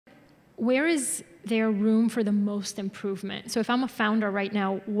where is there room for the most improvement? So if I'm a founder right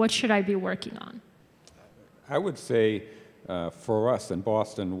now, what should I be working on? I would say for us in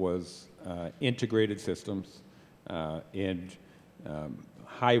Boston was integrated systems and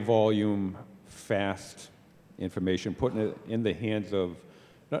high volume, fast information, putting it in the hands of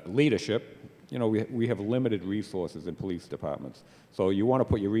leadership. You know, we have limited resources in police departments. So you want to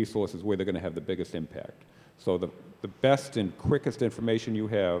put your resources where they're going to have the biggest impact. So the best and quickest information you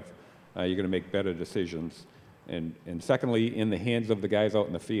have, you're going to make better decisions. And secondly, in the hands of the guys out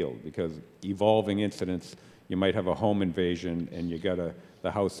in the field, because evolving incidents, you might have a home invasion and you got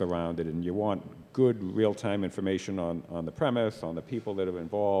the house surrounded, and you want good real-time information on the premise, on the people that are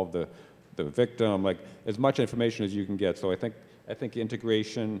involved, the victim, like as much information as you can get. So I think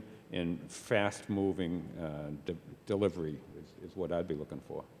integration and fast-moving delivery is what I'd be looking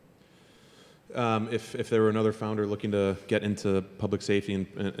for. If there were another founder looking to get into public safety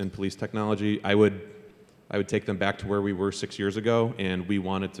and police technology, I would take them back to where we were 6 years ago, and we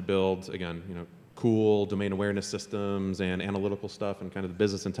wanted to build, again, cool domain awareness systems and analytical stuff and kind of the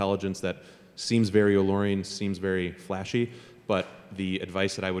business intelligence that seems very alluring, seems very flashy. But the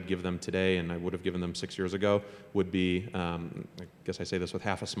advice that I would give them today, and I would have given them 6 years ago, would be, I guess I say this with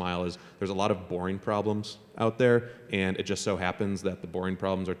half a smile, is there's a lot of boring problems out there, and it just so happens that the boring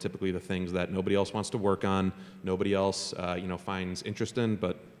problems are typically the things that nobody else wants to work on, nobody else finds interest in,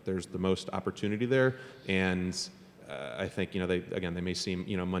 but there's the most opportunity there. And I think they may seem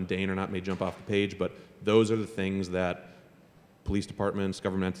mundane or not, may jump off the page, but those are the things that police departments,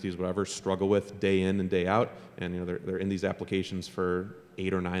 government entities, whatever, struggle with day in and day out, and they're in these applications for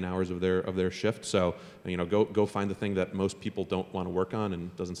 8 or 9 hours of their shift. So go find the thing that most people don't want to work on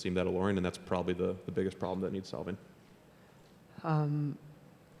and doesn't seem that alluring, and that's probably the biggest problem that needs solving.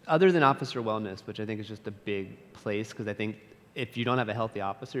 Other than officer wellness, which I think is just a big place, because I think if you don't have a healthy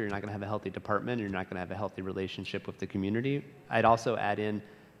officer, you're not going to have a healthy department, and you're not going to have a healthy relationship with the community. I'd also add in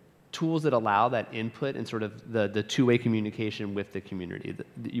tools that allow that input and sort of the two-way communication with the community.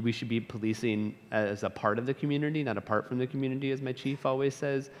 We should be policing as a part of the community, not apart from the community, as my chief always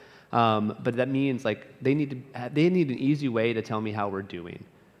says. But that means they need an easy way to tell me how we're doing,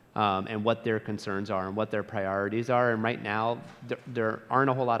 and what their concerns are and what their priorities are. And right now, there aren't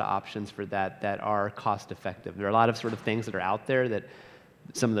a whole lot of options for that are cost effective. There are a lot of sort of things that are out there that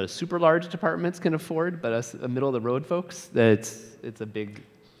some of those super large departments can afford, but us middle of the road folks, it's a big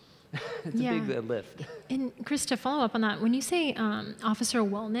big lift. And Chris, to follow up on that, when you say officer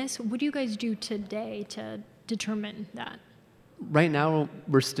wellness, what do you guys do today to determine that? Right now,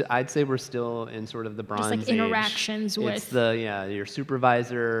 I'd say we're still in sort of the bronze age. Just interactions with... It's your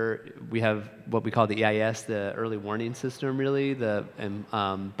supervisor. We have what we call the EIS, the early warning system, really.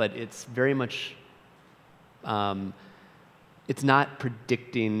 But it's very much... it's not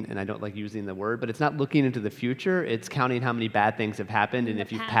predicting, and I don't like using the word, but it's not looking into the future. It's counting how many bad things have happened and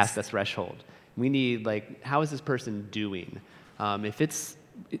if you've passed the threshold. We need, how is this person doing?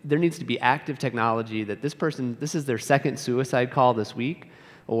 There needs to be active technology that this is their second suicide call this week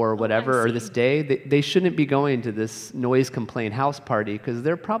or whatever, or this day. They shouldn't be going to this noise complaint house party because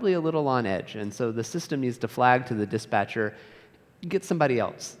they're probably a little on edge. And so the system needs to flag to the dispatcher, get somebody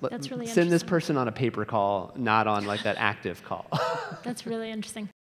else. That's really Send this person on a paper call, not on that active call. That's really interesting.